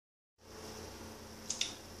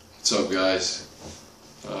What's up, guys?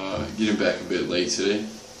 Getting back a bit late today,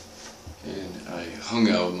 and I hung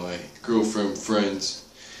out with my girlfriend, friends,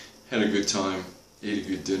 had a good time, ate a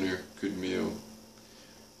good dinner, good meal.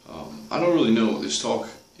 I don't really know this talk.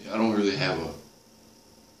 I don't really have a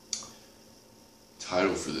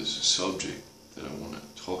title for this subject that I want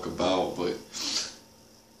to talk about, but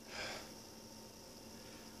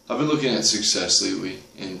I've been looking at success lately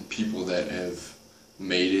and people that have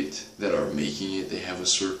made it, that are making it. They have a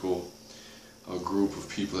circle, a group of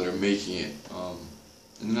people that are making it, and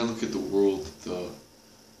then I look at the world, the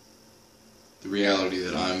reality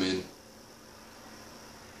that I'm in,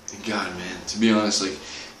 and God, man, to be honest, like,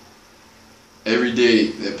 every day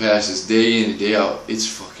that passes, day in and day out, it's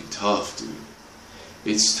fucking tough, dude.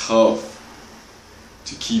 It's tough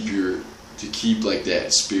to keep like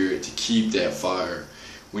that spirit, to keep that fire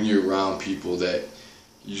when you're around people that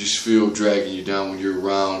you just feel dragging you down, when you're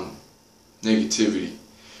around negativity,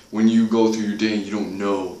 when you go through your day and you don't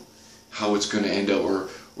know how it's going to end up, or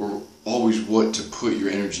always what to put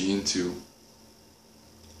your energy into.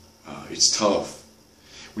 It's tough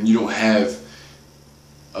when you don't have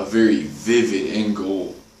a very vivid end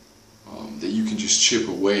goal that you can just chip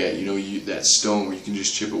away at. You know, that stone where you can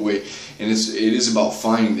just chip away, and it is about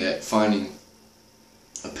finding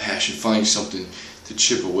a passion, finding something to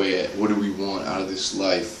chip away at. What do we want out of this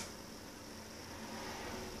life?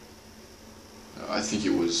 I think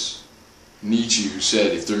it was Nietzsche who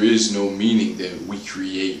said, if there is no meaning, then we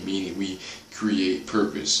create meaning, we create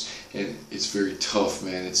purpose. And it's very tough,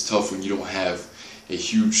 man. It's tough when you don't have a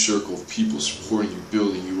huge circle of people supporting you,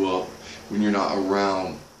 building you up, when you're not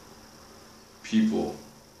around people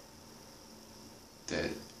that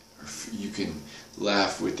you can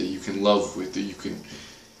laugh with, that you can love with, that you can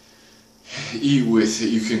eat with, that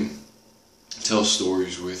you can tell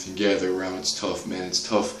stories with and gather around. It's tough, man. It's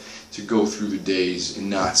tough to go through the days and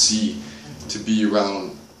not see, to be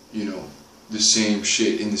around, you know, the same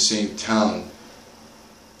shit in the same town,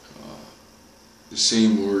 the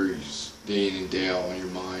same worries day in and day out on your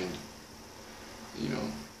mind, you know,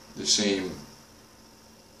 the same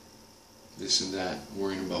this and that,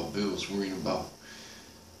 worrying about bills, worrying about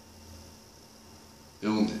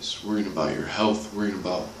illness, worrying about your health, worrying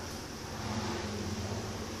about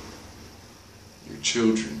your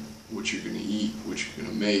children, what you're going to eat, what you're going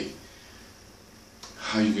to make,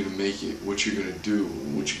 how you're going to make it, what you're going to do,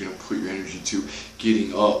 what you're going to put your energy to,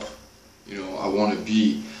 getting up. You know, I want to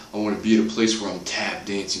be at a place where I'm tap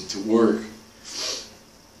dancing to work,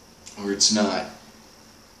 or it's not,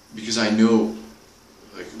 because I know,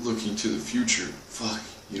 like, looking to the future, fuck,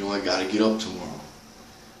 you know, I gotta get up tomorrow,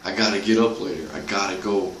 I gotta get up later, I gotta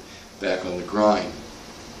go back on the grind.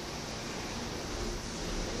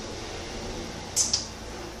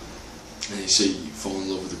 And they say you fall in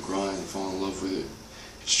love with the grind, you fall in love with it.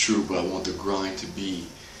 It's true, but I want the grind to be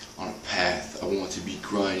on a path. I want to be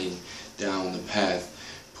grinding down the path,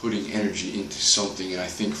 putting energy into something. And I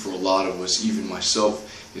think for a lot of us, even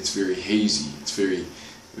myself, it's very hazy, it's very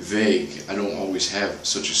vague. I don't always have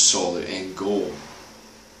such a solid end goal.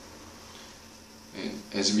 And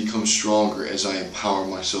as it becomes stronger, as I empower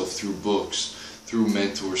myself through books, through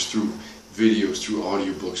mentors, through videos, through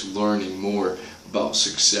audiobooks, learning more about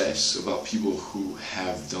success, about people who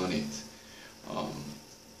have done it,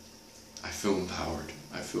 I feel empowered.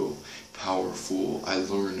 I feel powerful. I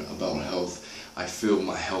learn about health. I feel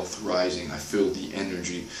my health rising. I feel the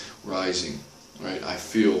energy rising. Right? I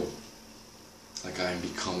feel like I am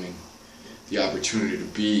becoming the opportunity to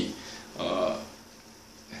be, and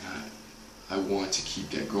I want to keep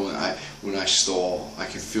that growing. When I stall, I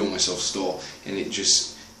can feel myself stall, and it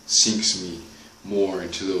just sinks me more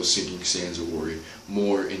into those sinking sands of worry,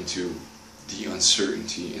 more into the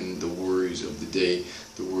uncertainty and the worries of the day,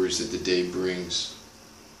 the worries that the day brings.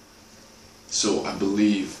 So I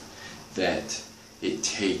believe that it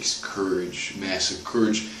takes courage, massive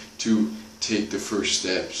courage, to take the first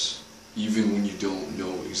steps, even when you don't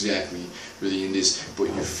know exactly where the end is, but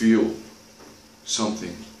you feel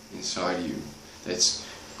something inside of you that's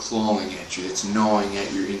clawing at you, that's gnawing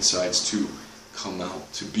at your insides to come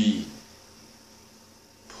out, to be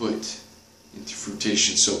put into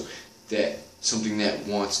fruition, so that something that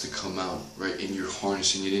wants to come out, right, and you're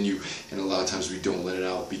harnessing it in you. And a lot of times we don't let it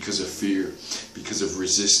out because of fear, because of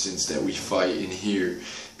resistance that we fight in here,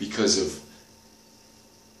 because of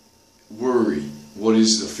worry. What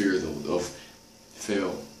is the fear, though, of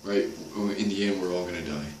fail, right? In the end, we're all going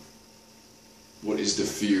to die. What is the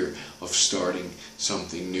fear of starting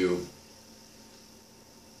something new?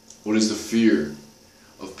 What is the fear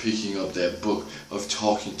of picking up that book, of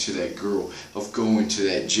talking to that girl, of going to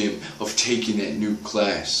that gym, of taking that new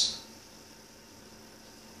class?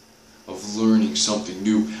 of learning something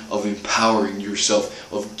new, of empowering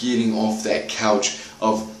yourself, of getting off that couch,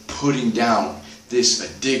 of putting down this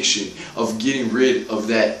addiction, of getting rid of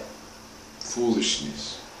that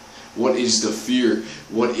foolishness. What is the fear?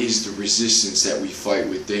 What is the resistance that we fight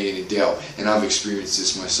with day in and day out? And I've experienced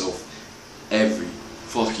this myself every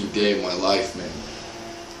fucking day of my life, man.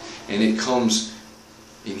 And it comes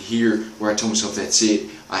in here where I tell myself, that's it.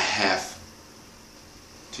 I have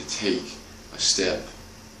to take a step.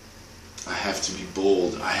 I have to be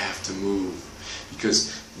bold. I have to move.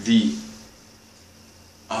 Because the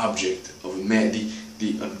object of a man,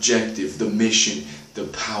 the objective, the mission, the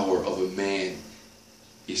power of a man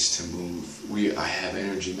is to move. I have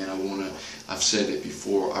energy, man. I've said it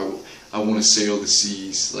before, I want to sail the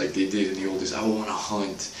seas like they did in the old days. I want to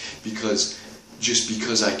hunt just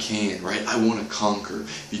because I can, right? I want to conquer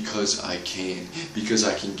because I can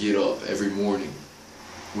get up every morning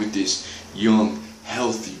with this young,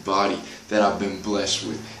 healthy body that I've been blessed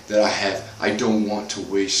with, that I have. I don't want to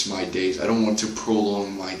waste my days. I don't want to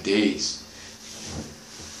prolong my days.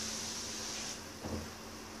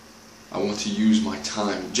 I want to use my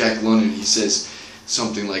time. Jack London, he says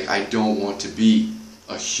something like, I don't want to be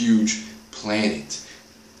a huge planet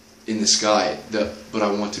in the sky, but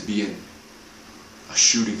I want to be a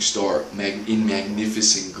shooting star in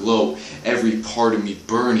magnificent glow. Every part of me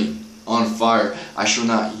burning on fire. I shall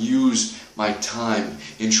not use my time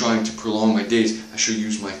in trying to prolong my days. I shall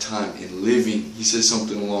use my time in living. He says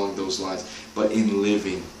something along those lines. But in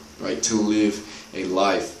living, right? To live a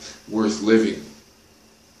life worth living.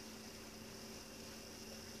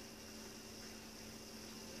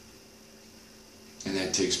 And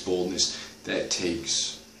that takes boldness. That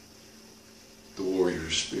takes the warrior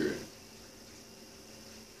spirit.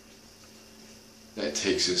 That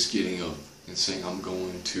takes us getting up and saying, I'm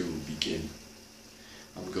going to begin.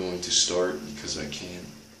 I'm going to start because I can.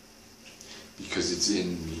 Because it's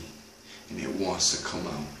in me. And it wants to come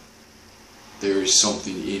out. There is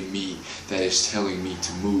something in me that is telling me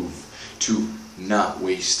to move. To not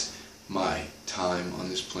waste my time on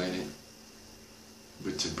this planet.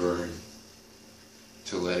 But to burn.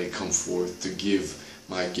 To let it come forth, to give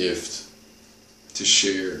my gift, to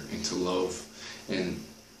share and to love. And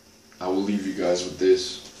I will leave you guys with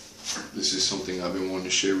this. This is something I've been wanting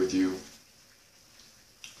to share with you.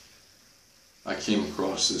 I came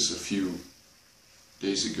across this a few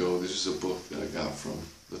days ago. This is a book that I got from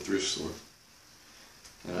the thrift store.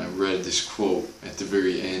 And I read this quote at the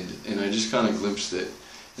very end, and I just kind of glimpsed it.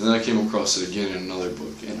 And then I came across it again in another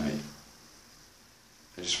book, and I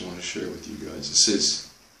just want to share it with you guys. It says,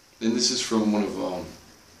 and this is from one of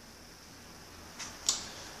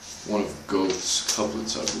Goethe's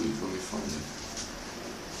couplets, I believe. Let me find it.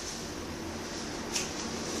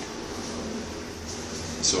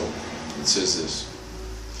 So, it says this: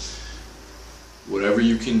 whatever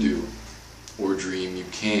you can do or dream, you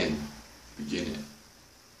can begin it.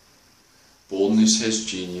 Boldness has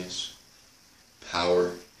genius,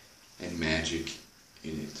 power, and magic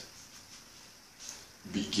in it.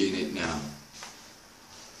 Begin it now.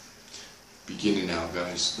 Begin it now,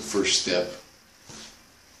 guys. The first step.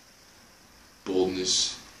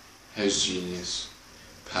 Boldness has genius,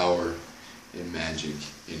 power, and magic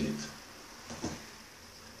in it.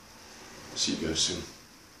 See you guys soon.